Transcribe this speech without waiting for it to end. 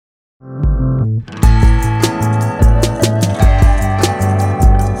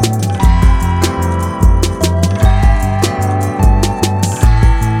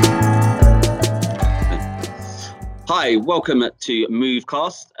Hi, welcome to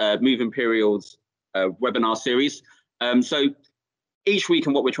Movecast, Move Imperial's webinar series. So each week,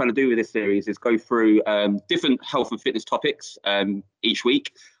 and what we're trying to do with this series is go through different health and fitness topics each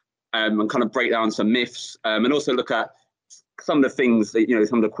week, and kind of break down some myths, and also look at some of the things that,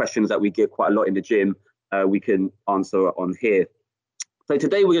 some of the questions that we get quite a lot in the gym, we can answer on here. So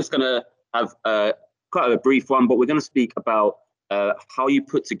today we're just going to have quite a brief one, but we're going to speak about how you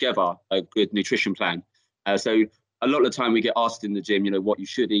put together a good nutrition plan. So a lot of the time we get asked in the gym, what you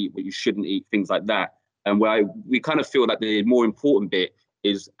should eat, what you shouldn't eat, things like that. And where we kind of feel like the more important bit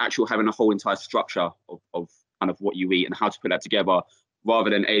is actual having a whole entire structure of kind of what you eat and how to put that together,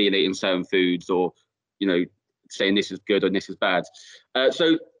 rather than alienating certain foods or, saying this is good and this is bad.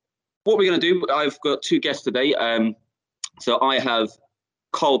 So what we're going to do, I've got two guests today. So I have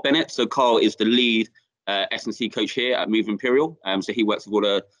Carl Bennett. So Carl is the lead S&C coach here at Move Imperial. So he works with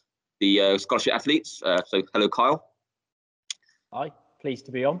all the scholarship athletes. So hello, Kyle. Hi, pleased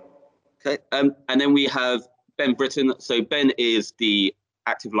to be on. Okay, and then we have Ben Britton. So Ben is the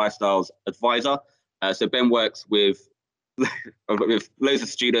Active Lifestyles advisor. So Ben works with loads of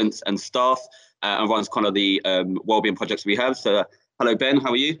students and staff and runs kind of the wellbeing projects we have. So hello, Ben,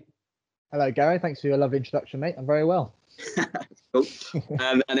 how are you? Hello, Gary. Thanks for your lovely introduction, mate. I'm very well. Cool.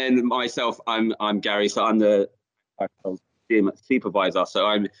 And then myself, I'm Gary. So I'm the gym supervisor. So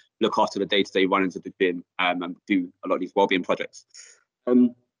I look after the day-to-day runnings of the gym and do a lot of these wellbeing projects.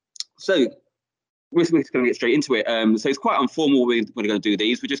 So we're just going to get straight into it. So it's quite informal. We're going to do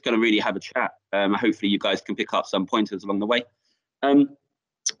these. We're just going to really have a chat. Hopefully you guys can pick up some pointers along the way.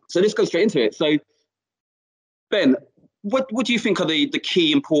 So let's go straight into it. So Ben, what do you think are the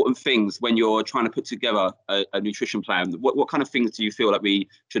key important things when you're trying to put together a nutrition plan? What kind of things do you feel like we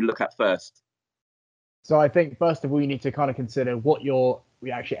should look at first? So I think first of all, you need to kind of consider what you're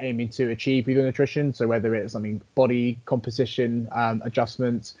actually aiming to achieve with your nutrition. So whether it's body composition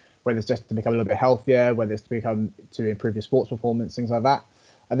adjustments, whether it's just to become a little bit healthier, whether it's to improve your sports performance, things like that.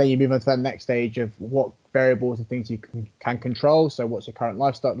 And then you move on to that next stage of what variables and things you can control. So what's your current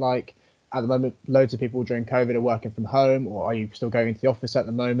lifestyle like? At the moment, loads of people during COVID are working from home, or are you still going into the office at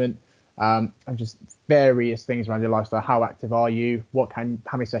the moment? And just various things around your lifestyle. How active are you? How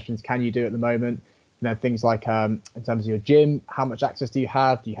many sessions can you do at the moment? Things like in terms of your gym, how much access do you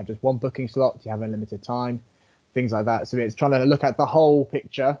have? Do you have just one booking slot? Do you have unlimited time? Things like that. So it's trying to look at the whole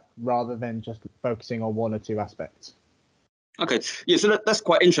picture rather than just focusing on one or two aspects. Okay, yeah, so that's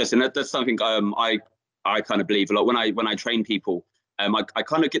quite interesting. That's something I kind of believe a lot when I train people. I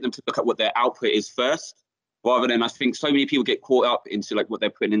kind of get them to look at what their output is first, rather than, I think so many people get caught up into like what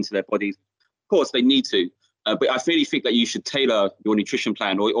they're putting into their bodies. Of course, they need to, but I really think that you should tailor your nutrition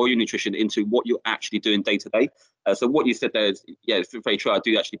plan or your nutrition into what you're actually doing day to day. So what you said there is, yeah, it's very true. I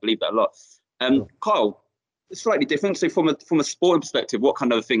do actually believe that a lot. Sure. Kyle, it's slightly different. So from a sporting perspective, what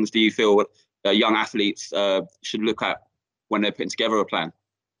kind of things do you feel young athletes should look at when they're putting together a plan?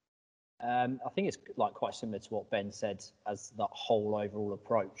 I think it's quite similar to what Ben said as that whole overall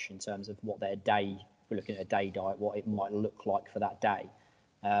approach in terms of what their day, we're looking at a day diet, what it might look like for that day.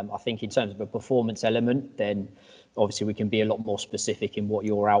 I think in terms of a performance element, then obviously we can be a lot more specific in what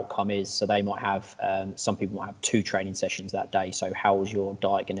your outcome is. So they might have, some people might have 2 training sessions that day. So how is your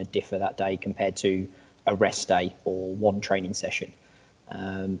diet going to differ that day compared to a rest day or 1 training session?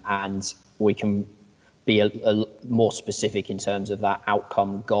 And we can be a more specific in terms of that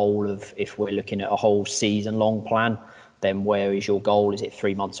outcome goal of, if we're looking at a whole season long plan, then where is your goal? Is it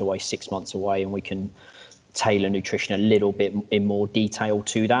 3 months away, 6 months away? And we can tailor nutrition a little bit in more detail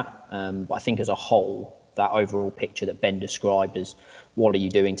to that. But I think as a whole, that overall picture that Ben described as what are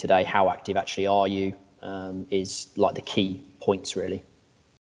you doing today, how active actually are you, is like the key points really.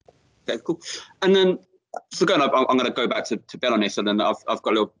 Okay, cool. And then, so I'm going to go back to Ben on this, and then I've got a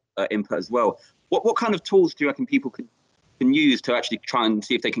little input as well. What kind of tools do you reckon people can use to actually try and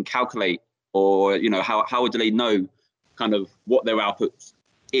see if they can calculate, or how do they know kind of what their output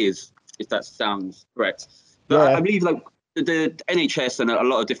is, if that sounds correct? But yeah. I believe like the NHS and a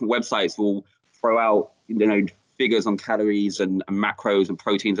lot of different websites will throw out figures on calories and macros and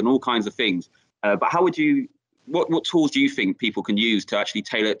proteins and all kinds of things. But how would you? What tools do you think people can use to actually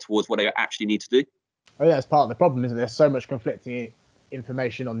tailor it towards what they actually need to do? I think that's part of the problem, isn't there? There's so much conflicting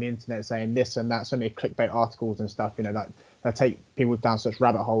information on the internet saying this and that, so many clickbait articles and stuff, that take people down such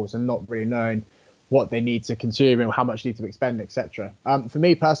rabbit holes and not really knowing what they need to consume and how much you need to expend, etc. For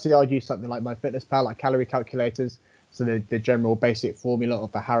me personally, I'd use something like MyFitnessPal, like calorie calculators. So the general basic formula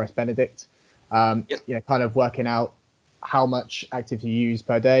of the Harris Benedict, kind of working out how much activity you use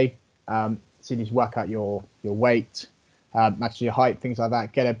per day. So you need to work out your weight, match your height, things like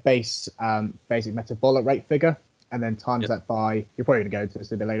that. Get a basic metabolic rate figure. and then times that by, you're probably going to go into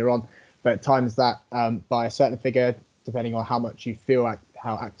this a bit later on, but times that by a certain figure, depending on how much you feel like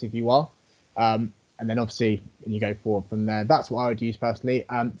how active you are. And then obviously you go forward from there. That's what I would use personally.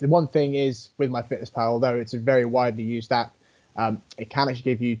 The one thing is with MyFitnessPal, although it's a very widely used app, it can actually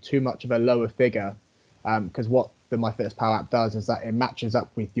give you too much of a lower figure, because what the MyFitnessPal app does is that it matches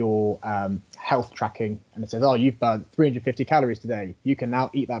up with your health tracking, and it says, oh, you've burnt 350 calories today. You can now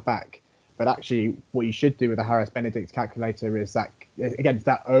eat that back. But actually what you should do with the Harris Benedict calculator is that, again, it's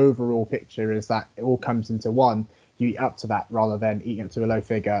that overall picture is that it all comes into one. You eat up to that rather than eating up to a low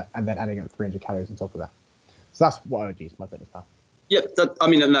figure and then adding up 300 calories on top of that. So that's what I would use MyFitnessPal. Yeah,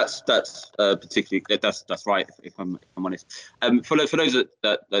 and that's particularly that's right. If I'm honest, for those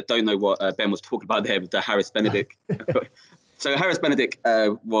that don't know what Ben was talking about there with the Harris Benedict. So Harris Benedict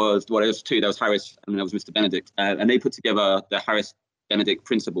was there was two. There was Harris and there was Mr. Benedict, and they put together the Harris Benedict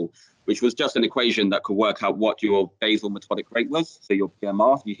principle, which was just an equation that could work out what your basal metabolic rate was. So your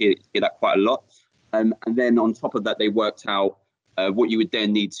BMR, you hear that quite a lot. And then on top of that, they worked out what you would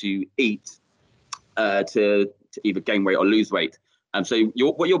then need to eat to either gain weight or lose weight. So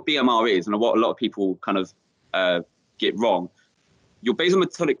what your BMR is, and what a lot of people kind of get wrong, your basal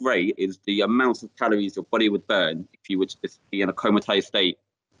metabolic rate is the amount of calories your body would burn if you would just be in a comatose state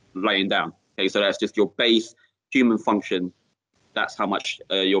laying down. Okay, so that's just your base human function. That's how much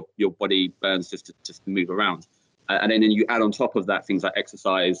your body burns just to move around. And then you add on top of that things like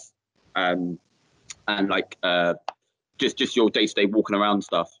exercise, and like just your day-to-day walking around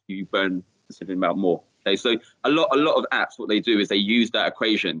stuff, you burn a certain amount more. Okay, so a lot of apps, what they do is they use that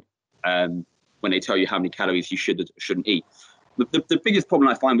equation when they tell you how many calories you shouldn't eat. The biggest problem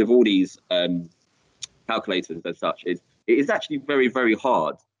I find with all these calculators as such is it is actually very, very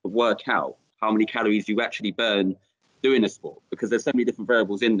hard to work out how many calories you actually burn doing a sport, because there's so many different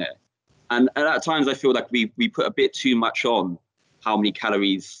variables in there. And at times I feel like we put a bit too much on how many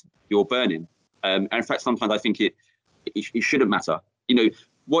calories you're burning. And in fact, sometimes I think it shouldn't matter.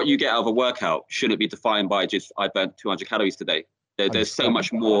 What you get out of a workout shouldn't be defined by just I burnt 200 calories today. There's so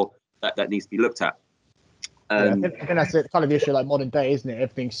much more that needs to be looked at. I think that's it, kind of the issue like modern day, isn't it?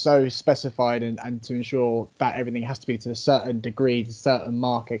 Everything's so specified, and to ensure that everything has to be to a certain degree, to a certain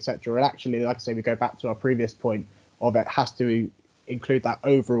mark, etc. And actually, like I say, we go back to our previous point of it has to include that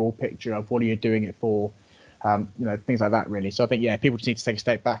overall picture of what are you doing it for, things like that, really. So I think, people just need to take a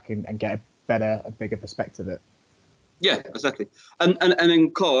step back and get a bigger perspective of it. Yeah, exactly. And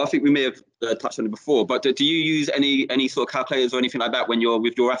then Carl, I think we may have touched on it before, but do you use any sort of calculators or anything like that when you're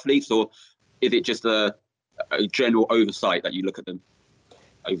with your athletes, or is it just a general oversight that you look at them?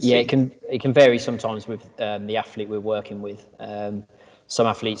 Yeah, it can vary sometimes with the athlete we're working with. Some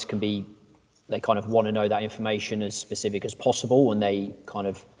athletes they kind of want to know that information as specific as possible, and they kind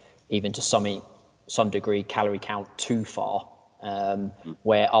of, even to some degree, calorie count too far.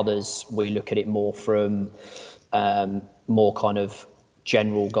 Where others, we look at it more from more kind of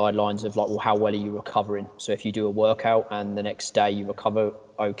general guidelines of like, well, how well are you recovering? So if you do a workout and the next day you recover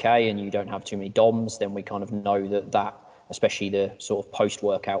okay and you don't have too many DOMs, then we kind of know that especially the sort of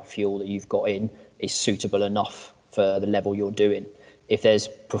post-workout fuel that you've got in is suitable enough for the level you're doing. If there's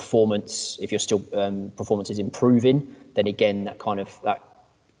performance, if you're still performance is improving, then again that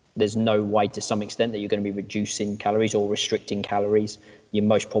there's no way to some extent that you're going to be reducing calories or restricting calories. You're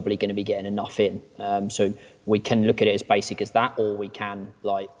most probably going to be getting enough in. So we can look at it as basic as that, or we can,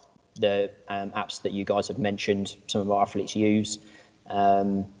 like the apps that you guys have mentioned, some of our athletes use,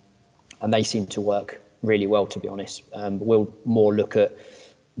 and they seem to work really well, to be honest. We'll more look at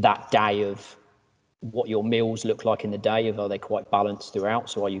that day of what your meals look like in the day, of are they quite balanced throughout?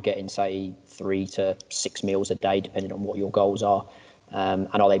 So are you getting, say, 3 to 6 meals a day, depending on what your goals are? And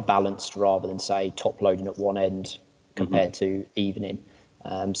are they balanced rather than, say, top loading at one end compared to evening?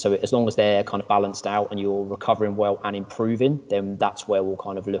 So as long as they're kind of balanced out and you're recovering well and improving, then that's where we'll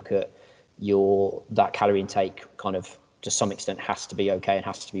kind of look at that calorie intake kind of to some extent has to be okay and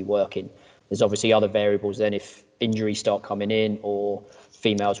has to be working. There's obviously other variables then. If injuries start coming in, or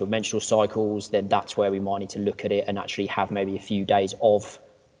females with menstrual cycles, then that's where we might need to look at it and actually have maybe a few days of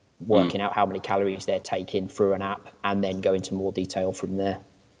working out how many calories they're taking through an app, and then go into more detail from there.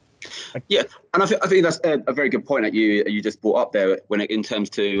 Yeah, and I think that's a very good point that you just brought up there in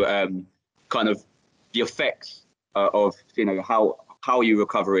terms to kind of the effects of how are you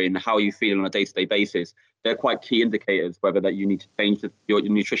recovering, how are you feeling on a day-to-day basis. They're quite key indicators whether that you need to change your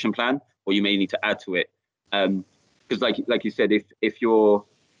nutrition plan or you may need to add to it. Because like you said, if you're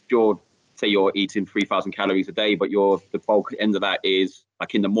say you're eating 3,000 calories a day, but the bulk end of that is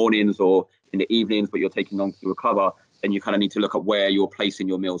like in the mornings or in the evenings, but you're taking long to recover, then you kind of need to look at where you're placing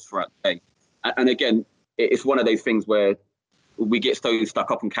your meals throughout the day. And again, it's one of those things where we get so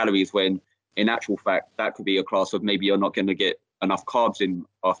stuck up on calories when in actual fact that could be a class of maybe you're not going to get enough carbs in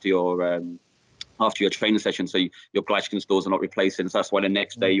after your training session, so your glycogen stores are not replacing, so that's why the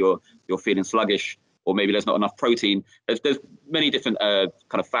next day you're feeling sluggish, or maybe there's not enough protein. There's many different kind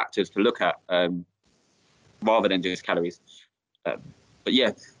of factors to look at rather than just calories. But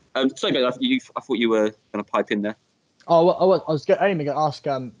yeah, sorry, Ben, I thought you were going to pipe in there. Oh, I was aiming to ask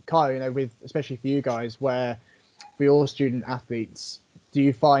Kyle, with especially for you guys, where for your student athletes, do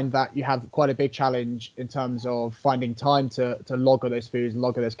you find that you have quite a big challenge in terms of finding time to log all those foods,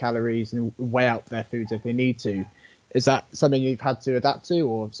 log all those calories, and weigh out their foods if they need to? Is that something you've had to adapt to,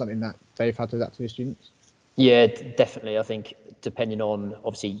 or something that they've had to adapt to your students? Yeah, definitely. I think depending on,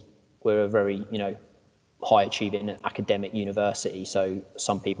 obviously, we're a very, high achieving academic university, so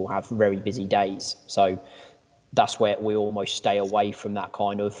some people have very busy days. So that's where we almost stay away from that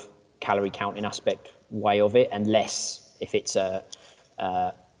kind of calorie counting aspect way of it, unless if it's a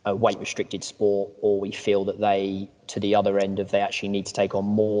weight restricted sport, or we feel that they, to the other end of, they actually need to take on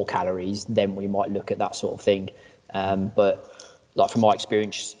more calories, then we might look at that sort of thing. But like from my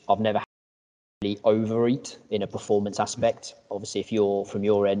experience, I've never really overeat in a performance aspect. Obviously, if you're from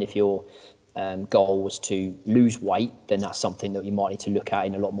your end, if your goal was to lose weight, then that's something that you might need to look at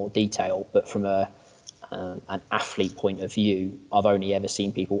in a lot more detail. But from an athlete point of view, I've only ever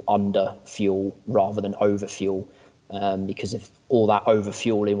seen people under fuel rather than over fuel, because if all that over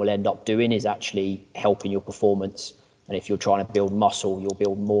fueling will end up doing is actually helping your performance. And if you're trying to build muscle, you'll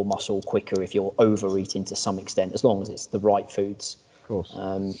build more muscle quicker if you're overeating to some extent, as long as it's the right foods. Of course.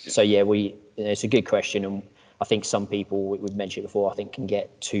 So yeah, it's a good question, and I think some people, we've mentioned it before, I think can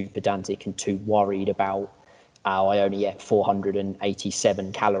get too pedantic and too worried about, I only ate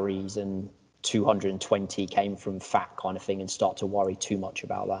 487 calories and 220 came from fat kind of thing, and start to worry too much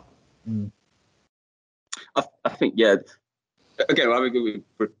about that. I think, yeah, again,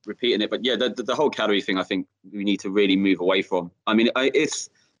 we're repeating it, but yeah, the whole calorie thing, I think we need to really move away from. I mean, it's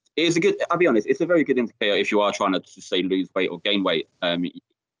a good, I'll be honest, it's a very good indicator if you are trying to say lose weight or gain weight.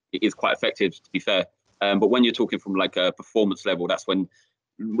 It is quite effective, to be fair. But when you're talking from like a performance level, that's when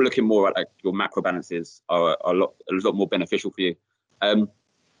we're looking more at like your macro balances are a lot more beneficial for you.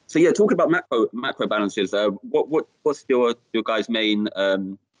 So yeah, talking about macro balances, what's your guys' main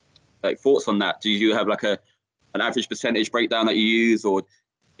like thoughts on that? Do you have like an average percentage breakdown that you use, or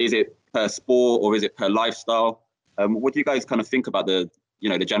is it per sport, or is it per lifestyle? What do you guys kind of think about the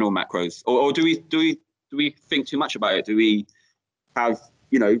general macros, or do we think too much about it? Do we have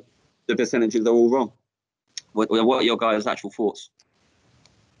the percentages are all wrong? What are your guys' actual thoughts?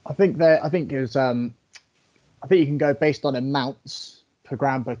 I think you can go based on amounts per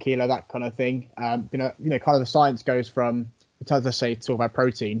gram per kilo, that kind of thing. Kind of the science goes from, let's say, talk about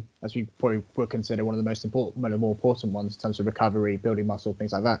protein, as we probably would consider one of the more important ones in terms of recovery, building muscle,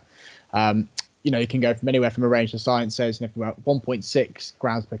 things like that. You can go from anywhere from a range. The science says from about 1.6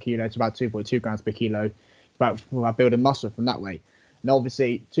 grams per kilo to about 2.2 grams per kilo, about building muscle from that way. And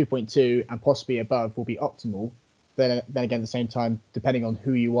obviously 2.2 and possibly above will be optimal. Then again, at the same time, depending on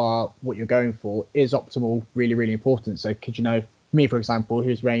who you are, what you're going for, is optimal really, really important. So could me, for example,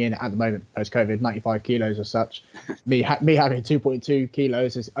 who's weighing in at the moment post-COVID 95 kilos or such, me having 2.2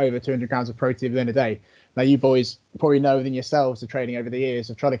 kilos is over 200 grams of protein within a day. Now, you boys probably know within yourselves, the training over the years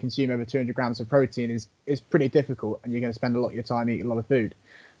of trying to consume over 200 grams of protein is pretty difficult, and you're going to spend a lot of your time eating a lot of food.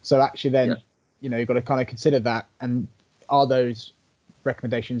 So actually then, you've got to kind of consider that, and are those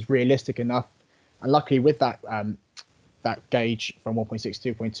recommendations realistic enough? And luckily with that gauge from 1.6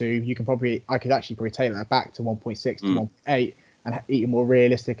 to 2.2, I could actually probably tailor that back to 1.6 to 1.8 and eat a more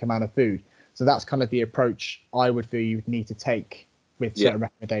realistic amount of food. So that's kind of the approach I would feel you would need to take with certain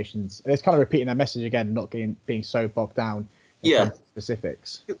recommendations. And it's kind of repeating that message again, not being so bogged down in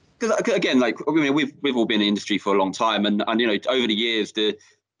specifics. Because again, like, I mean, we've all been in the industry for a long time, and over the years, the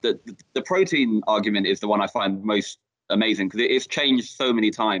protein argument is the one I find most amazing, because it's changed so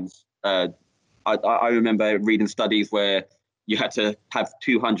many times. I remember reading studies where you had to have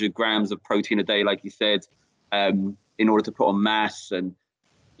 200 grams of protein a day, like you said, in order to put on mass. And,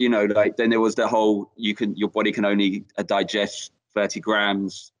 then there was the whole, your body can only digest 30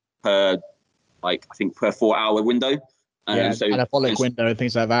 grams per 4-hour window. So anabolic window and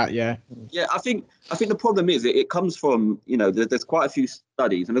things like that. Yeah. I think the problem is it comes from, there's quite a few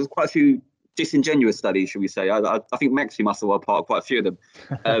studies, and there's quite a few disingenuous studies, should we say. I think Maxi Muscle are part of quite a few of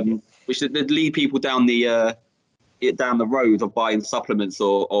them, which would lead people down the road of buying supplements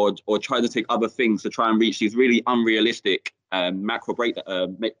or trying to take other things to try and reach these really unrealistic macro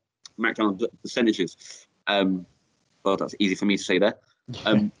percentages. Well, that's easy for me to say there.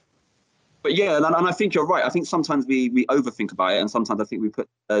 But yeah, and I think you're right. I think sometimes we overthink about it, and sometimes I think we put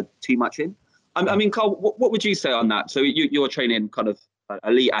too much in. I mean, Carl, what would you say on that? So you're training kind of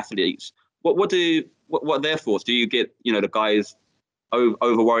elite athletes. What are their thoughts? Do you get the guys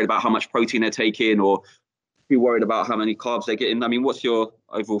over worried about how much protein they're taking, or too worried about how many carbs they're getting? I mean, what's your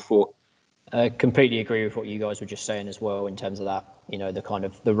overall thought? I completely agree with what you guys were just saying as well in terms of that, the kind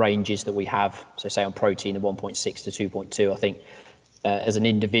of the ranges that we have. So say on protein, the 1.6 to 2.2, I think as an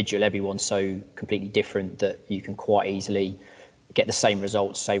individual, everyone's so completely different that you can quite easily get the same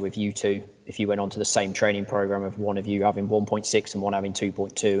results, say with you two, if you went on to the same training program of one of you having 1.6 and one having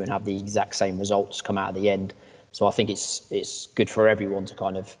 2.2 and have the exact same results come out at the end. So I think it's good for everyone to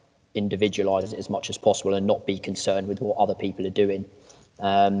kind of individualize it as much as possible and not be concerned with what other people are doing.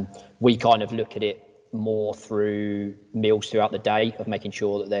 We kind of look at it more through meals throughout the day of making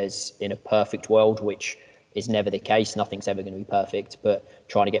sure that there's, in a perfect world, which is never the case, nothing's ever going to be perfect, but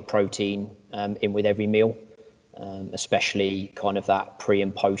trying to get protein in with every meal, especially kind of that pre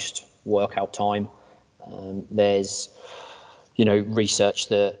and post workout time. There's research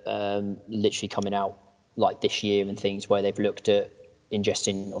that literally coming out like this year and things where they've looked at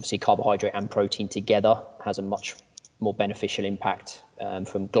ingesting obviously carbohydrate and protein together has a much more beneficial impact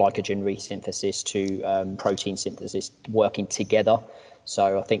from glycogen resynthesis to protein synthesis working together.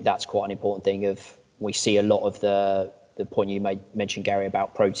 So I think that's quite an important thing. We see a lot of the point you mentioned, Gary,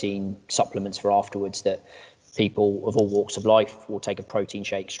 about protein supplements for afterwards, that people of all walks of life will take a protein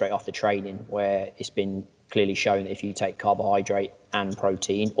shake straight after training, where it's been clearly shown that if you take carbohydrate and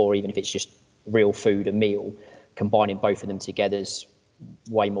protein, or even if it's just real food, a meal, combining both of them together is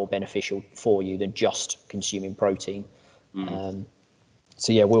way more beneficial for you than just consuming protein.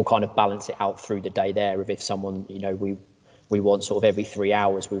 So yeah, we'll kind of balance it out through the day there. If someone, we want sort of every 3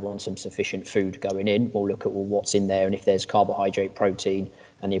 hours, we want some sufficient food going in, we'll look at what's in there, and if there's carbohydrate, protein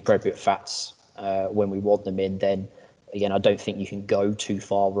and the appropriate fats when we want them in, then again, I don't think you can go too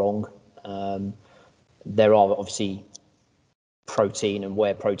far wrong. There are obviously protein, and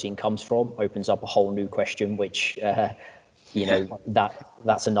where protein comes from opens up a whole new question, which that's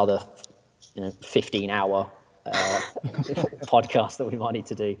another 15-hour podcast that we might need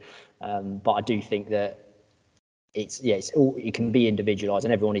to do. But I do think that it can be individualized,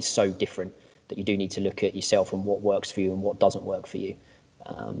 and everyone is so different that you do need to look at yourself and what works for you and what doesn't work for you.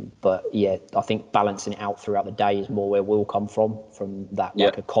 But yeah, I think balancing it out throughout the day is more where we'll come from that,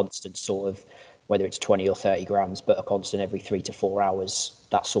 like a constant sort of, whether it's 20 or 30 grams, but a constant every 3 to 4 hours,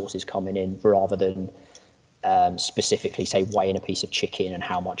 that source is coming in, rather than specifically say weighing a piece of chicken and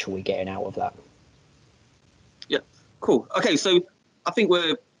how much are we getting out of that. Yeah, cool. Okay, so I think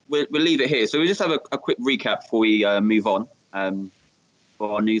we'll leave it here. So we'll just have a quick recap before we move on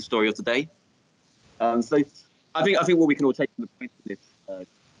for our news story of the day. So I think what we can all take from the point of this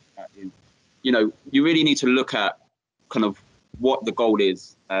is, you really need to look at kind of what the goal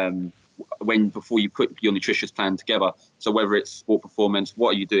is before you put your nutritious plan together. So whether it's sport performance,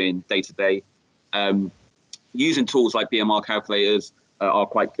 what are you doing day to day? Using tools like BMR calculators are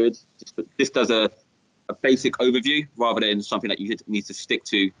quite good. This does a basic overview rather than something that you need to stick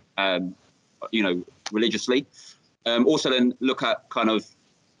to, religiously. Also, then look at kind of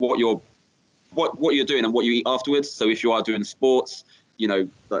what you're doing and what you eat afterwards. So if you are doing sports,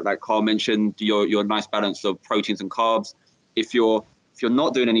 like Carl mentioned, your nice balance of proteins and carbs. If you're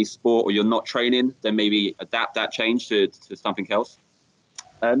not doing any sport or you're not training, then maybe adapt that change to something else.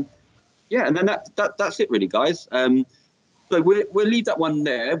 And then that's it really, guys. So we'll leave that one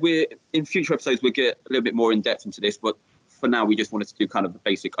there. In future episodes, we'll get a little bit more in depth into this, but for now, we just wanted to do kind of the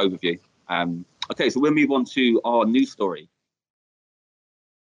basic overview. Okay, so we'll move on to our news story.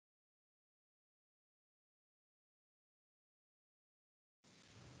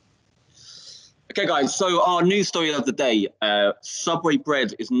 Okay, guys, so our news story of the day, Subway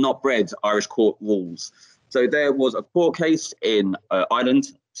bread is not bread, Irish court rules. So there was a court case in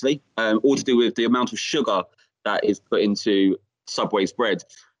Ireland, actually, all to do with the amount of sugar that is put into Subway's bread.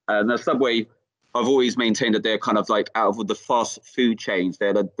 Now, Subway, I've always maintained that they're kind of like out of the fast food chains,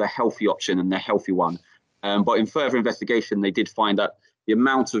 they're the healthy option and the healthy one. But in further investigation, they did find that the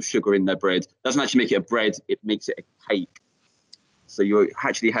amount of sugar in their bread doesn't actually make it a bread, it makes it a cake. So you're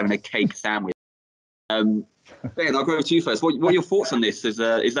actually having a cake sandwich. Ben, I'll go over to you first. What are your thoughts on this? Does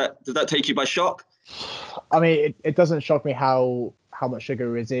that take you by shock? I mean, it doesn't shock me how much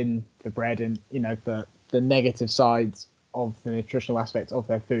sugar is in the bread, and the negative sides of the nutritional aspects of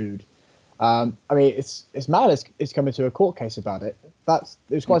their food. I mean, it's mad. It's coming to a court case about it. It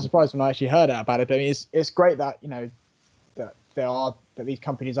was quite surprised when I actually heard about it. But I mean, it's great that that these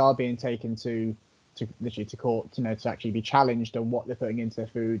companies are being taken to literally to court, to actually be challenged on what they're putting into their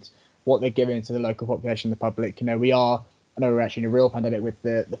foods, what they're giving to the local population, the public. You know, I know we're actually in a real pandemic with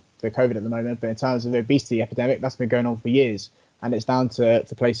the COVID at the moment, but in terms of the obesity epidemic, that's been going on for years. And it's down to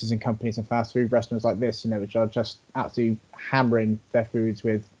places and companies and fast food restaurants like this, you know, which are just absolutely hammering their foods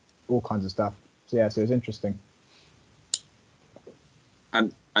with all kinds of stuff. So yeah, so it's interesting.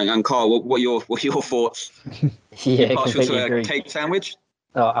 And Carl, what are your thoughts? Yeah, partial completely to a agree. cake sandwich?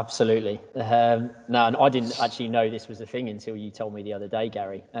 Oh, absolutely. No, and I didn't actually know this was a thing until you told me the other day,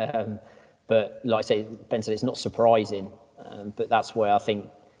 Gary. But like I say, Ben said, it's not surprising, but that's where I think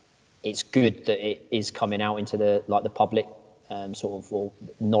it's good that it is coming out into the public, sort of, or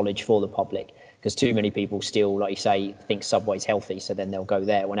knowledge for the public, because too many people still, like you say, think Subway's healthy, so then they'll go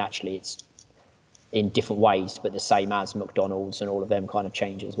there when actually it's in different ways, but the same as McDonald's and all of them kind of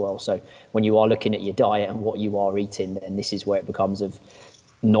change as well. So when you are looking at your diet and what you are eating, then this is where it becomes of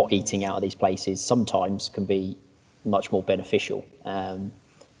not eating out of these places sometimes can be much more beneficial.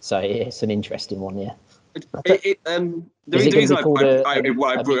 So it's an interesting one, yeah. The reason I brought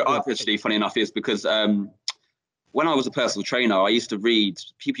it up, actually, funny enough, is because when I was a personal trainer, I used to read,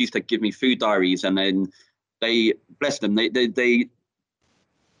 people used to give me food diaries, and then they, bless them, they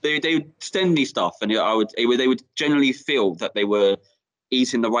would send me stuff, and they would generally feel that they were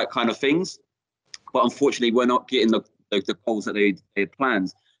eating the right kind of things, but unfortunately we're not getting the goals that they had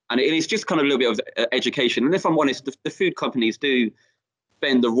planned. And it's just kind of a little bit of education. And if I'm honest, the food companies do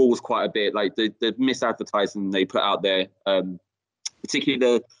bend the rules quite a bit, like the misadvertising they put out there, particularly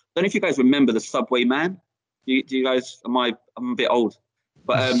I don't know if you guys remember the Subway man. Do you guys? I'm a bit old,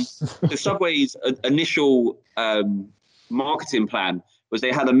 but the Subway's initial marketing plan was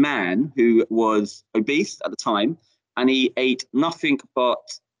they had a man who was obese at the time, and he ate nothing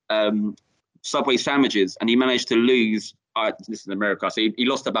but Subway sandwiches, and he managed to lose. This is America, so he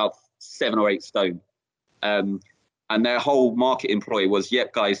lost about 7 or 8 stone. And their whole market employee was,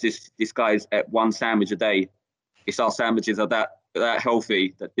 yep, guys, this guy's at 1 sandwich a day. It's our sandwiches are that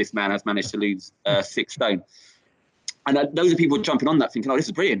healthy that this man has managed to lose 6 stone. And those are people jumping on that, thinking, oh, this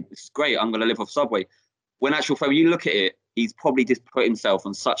is brilliant. This is great. I'm going to live off Subway. When actual fact, when you look at it, he's probably just put himself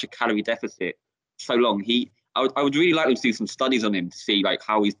on such a calorie deficit so long. I would really like to do some studies on him to see like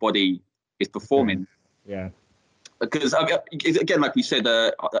how his body is performing. Yeah. Because again, like we said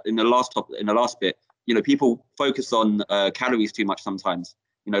in the last bit, you know, people focus on calories too much sometimes.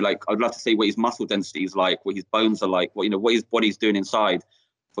 You know, like I'd love to see what his muscle density is like, what his bones are like, what his body's doing inside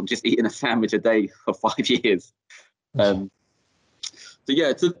from just eating a sandwich a day for 5 years. So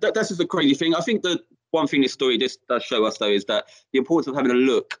that's just a crazy thing. I think that one thing this story just does show us, though, is that the importance of having a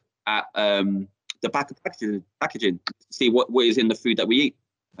look at the back of packaging to see what is in the food that we eat.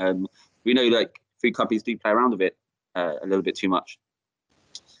 We know like food companies do play around with it a little bit too much.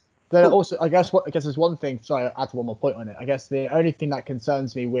 Then also, I guess there's one thing. Sorry, I'll add one more point on it. I guess the only thing that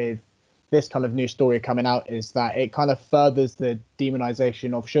concerns me with this kind of new story coming out is that it kind of furthers the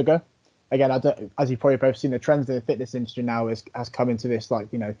demonization of sugar. Again, as you've probably both seen, the trends in the fitness industry now has come into this,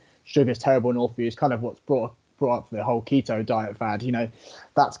 like, you know, sugar's terrible and all for you. It's kind of what's brought up the whole keto diet fad. You know,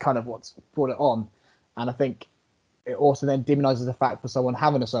 that's kind of what's brought it on. And I think it also then demonizes the fact for someone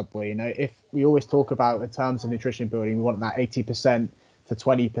having a Subway. You know, if we always talk about in terms of nutrition building, we want that 80% to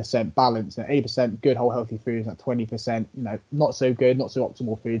 20% balance, and 80% good whole healthy foods, and 20%, you know, not so good, not so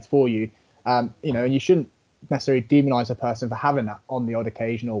optimal foods for you. You know, and you shouldn't necessarily demonize a person for having that on the odd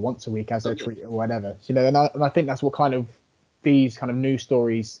occasion or once a week as a treat or whatever. You know, and I think that's what kind of these kind of news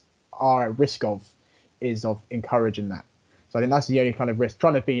stories are at risk of, is of encouraging that. So I think that's the only kind of risk,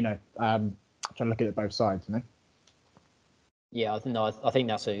 trying to be, you know, trying to look at it both sides, you know. Yeah, I think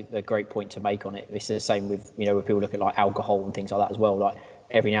that's a great point to make on it. It's the same with, you know, when people look at like alcohol and things like that as well. Like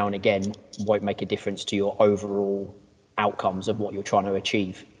every now and again won't make a difference to your overall outcomes of what you're trying to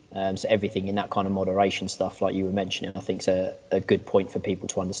achieve. So everything in that kind of moderation stuff, like you were mentioning, I think is a good point for people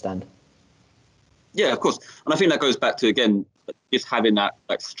to understand. Yeah, of course. And I think that goes back to, again, just having that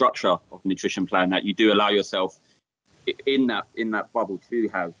structure of a nutrition plan, that you do allow yourself in that bubble to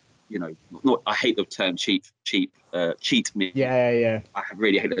have, you know, not, I hate the term cheat meal. Yeah. I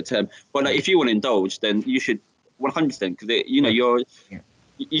really hate the term. But like, if you want to indulge, then you should 100%, because you know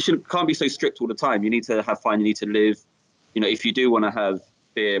you can't be so strict all the time. You need to have fun. You need to live. You know, if you do want to have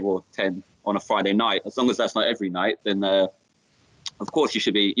beer or 10 on a Friday night, as long as that's not every night, then of course you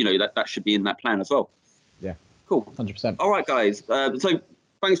should be, you know, that should be in that plan as well. Yeah, cool. 100%. All right, guys, so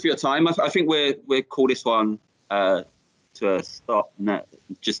thanks for your time. I think we'll call this one to a stop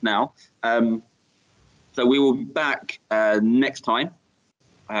just now. So we will be back next time,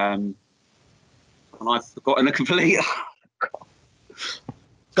 and I've forgotten a complete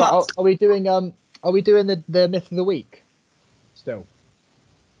So are we doing the myth of the week still?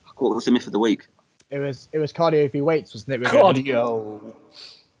 What was the myth of the week? It was cardio v weights, wasn't it? Cardio.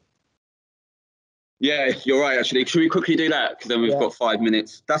 Yeah, you're right. Actually, should we quickly do that? Because then we've got 5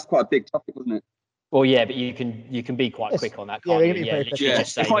 minutes. That's quite a big topic, isn't it? Well, yeah, but you can be quite quick on that, can't you? Yeah, literally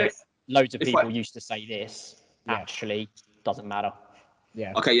just say that loads of people used to say this. Actually, doesn't matter.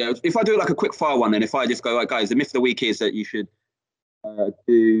 Yeah. Okay, yeah. If I do like a quick fire one, then if I just go, like, guys, the myth of the week is that you should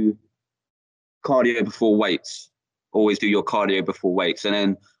do cardio before weights. Always do your cardio before weights, and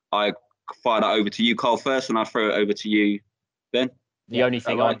then I fire that over to you, Carl, first, and I throw it over to you, Ben. The only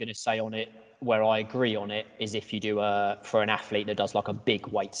thing I'm going to say on it, where I agree on it, is if you do for an athlete that does like a big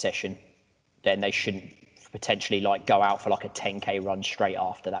weight session, then they shouldn't potentially like go out for like a 10K run straight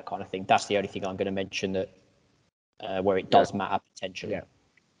after, that kind of thing. That's the only thing I'm going to mention that where it does matter potentially. Yeah.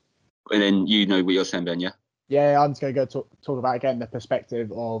 And then you know what you're saying, Ben, yeah? Yeah, I'm just going to go talk about, again, the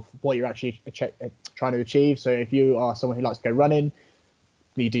perspective of what you're actually trying to achieve. So if you are someone who likes to go running,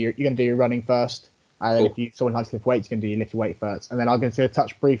 you're going to do your running first. And then if you're someone who likes to lift weights, you're going to do your lift weight first. And then I'm going to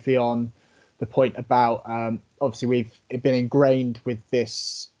touch briefly on the point about, obviously, we've been ingrained with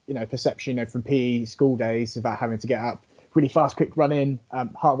this, perception, from PE school days about having to get up really fast, quick running,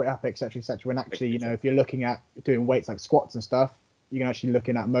 heart rate up, etc., etc. When actually, if you're looking at doing weights like squats and stuff, you're actually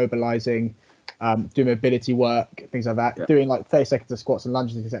looking at mobilizing, doing mobility work, things like that. Doing like 30 seconds of squats and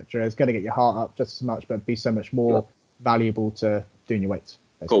lunges, etc., is going to get your heart up just as much, but be so much more valuable to doing your weights.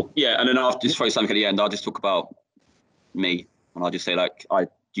 Basically. Cool. Yeah, and then I'll just throw something at the end. I'll just talk about me, and I'll just say, like, I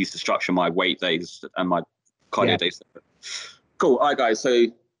used to structure my weight days and my cardio days. Cool. All right, guys. So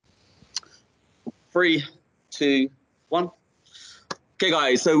 3, 2, 1. Okay,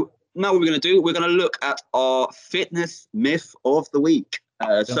 guys. So now what we're going to do, we're going to look at our fitness myth of the week.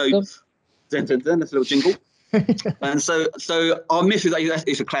 So, that's a little jingle. And so our myth is,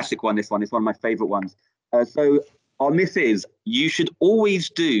 it's a classic one. This one is one of my favorite ones. So our myth is you should always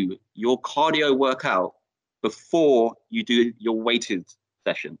do your cardio workout before you do your weighted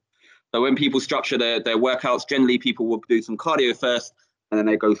session. So when people structure their workouts, generally people will do some cardio first and then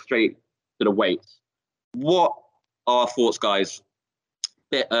they go straight to the weights. What are thoughts, guys?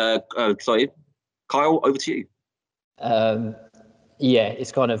 Sorry, Kyle, over to you. Yeah,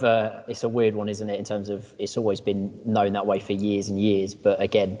 it's kind of it's a weird one, isn't it? In terms of it's always been known that way for years and years, but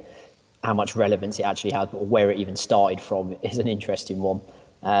again, how much relevance it actually has, or where it even started from, is an interesting one.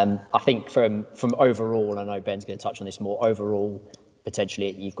 I think from overall, I know Ben's going to touch on this more. Overall,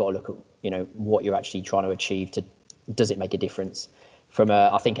 potentially, you've got to look at what you're actually trying to achieve. Does it make a difference? From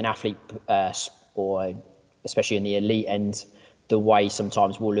I think an athlete, or especially in the elite end, the way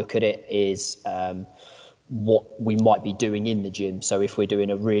sometimes we'll look at it is what we might be doing in the gym. So if we're doing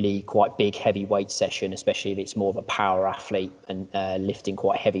a really quite big heavy weight session, especially if it's more of a power athlete and lifting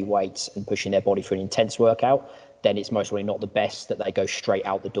quite heavy weights and pushing their body for an intense workout, then it's most probably not the best that they go straight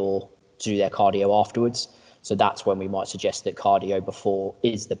out the door to do their cardio afterwards. So that's when we might suggest that cardio before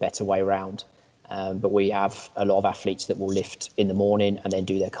is the better way around. But we have a lot of athletes that will lift in the morning and then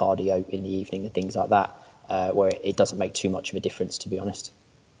do their cardio in the evening and things like that, where it doesn't make too much of a difference, to be honest.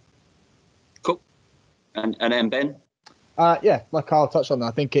 Cool. And then Ben? Yeah, like Carl touched on that,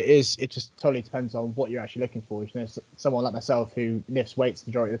 I think it just totally depends on what you're actually looking for. Someone like myself who lifts weights the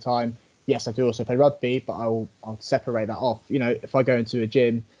majority of the time, yes, I do also play rugby, but I'll separate that off. If I go into a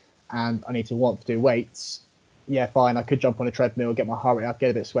gym and I need to do weights, yeah, fine, I could jump on a treadmill, get my heart rate up,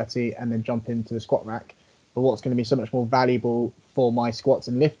 get a bit sweaty, and then jump into the squat rack. But what's going to be so much more valuable for my squats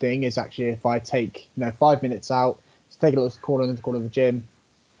and lifting is actually if I take 5 minutes out, just take a little corner in the corner of the gym,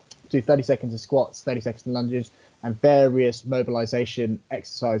 do 30 seconds of squats, 30 seconds of lunges, and various mobilization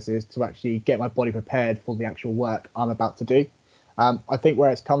exercises to actually get my body prepared for the actual work I'm about to do. I think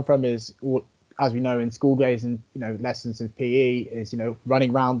where it's come from is, as we know in school days and lessons in PE, is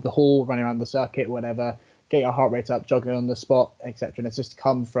running around the hall, running around the circuit, whatever, get your heart rate up, jogging on the spot, etc. And it's just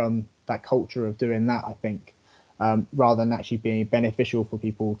come from that culture of doing that, I think, rather than actually being beneficial for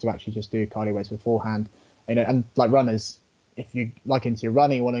people to actually just do cardio weights beforehand. And like runners, if you like into your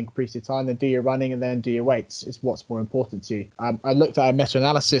running, want to increase your time, then do your running and then do your weights is what's more important to you. I looked at a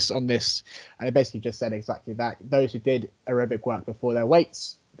meta-analysis on this, and it basically just said exactly that. Those who did aerobic work before their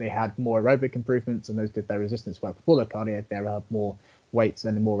weights, they had more aerobic improvements, and those who did their resistance work before their cardio, they had more weights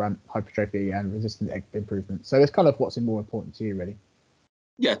and more hypertrophy and resistance improvements. So it's kind of what's more important to you, really.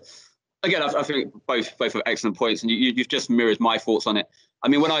 Yeah. Again, I think both are excellent points, and you've just mirrored my thoughts on it. I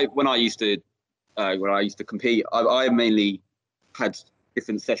mean, when I used to compete, I mainly had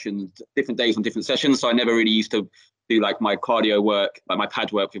different sessions, different days on different sessions. So I never really used to do like my cardio work, like my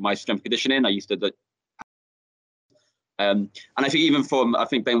pad work with my strength conditioning. I used to do, and I think even I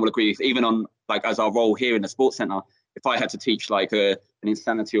think Ben will agree, even on like as our role here in the sports center, if I had to teach like an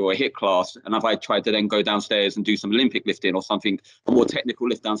insanity or a HIIT class, and if I tried to then go downstairs and do some Olympic lifting or something, a more technical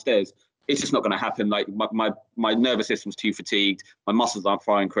lift downstairs, it's just not going to happen. Like my nervous system's too fatigued, my muscles aren't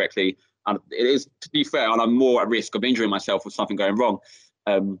firing correctly, and it is, to be fair, and I'm more at risk of injuring myself with something going wrong.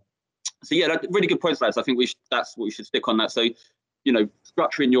 So yeah, really good points, lads. I think that's what we should stick on that. So,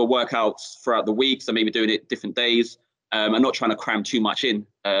 structuring your workouts throughout the week, so maybe doing it different days, and not trying to cram too much in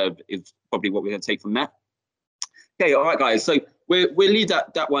is probably what we're going to take from that. Okay, all right, guys. So we'll leave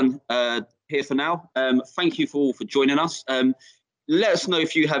that one here for now. Thank you all for joining us. Let us know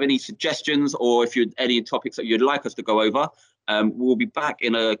if you have any suggestions or if you any topics that you'd like us to go over. We'll be back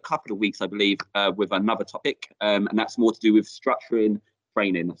in a couple of weeks, I believe, with another topic, and that's more to do with structuring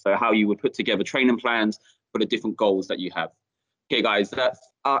training. So how you would put together training plans for the different goals that you have. Okay, guys, that's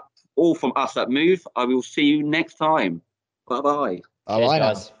all from us at Move. I will see you next time. Bye-bye. Cheers,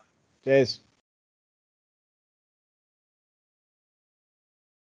 guys. Cheers.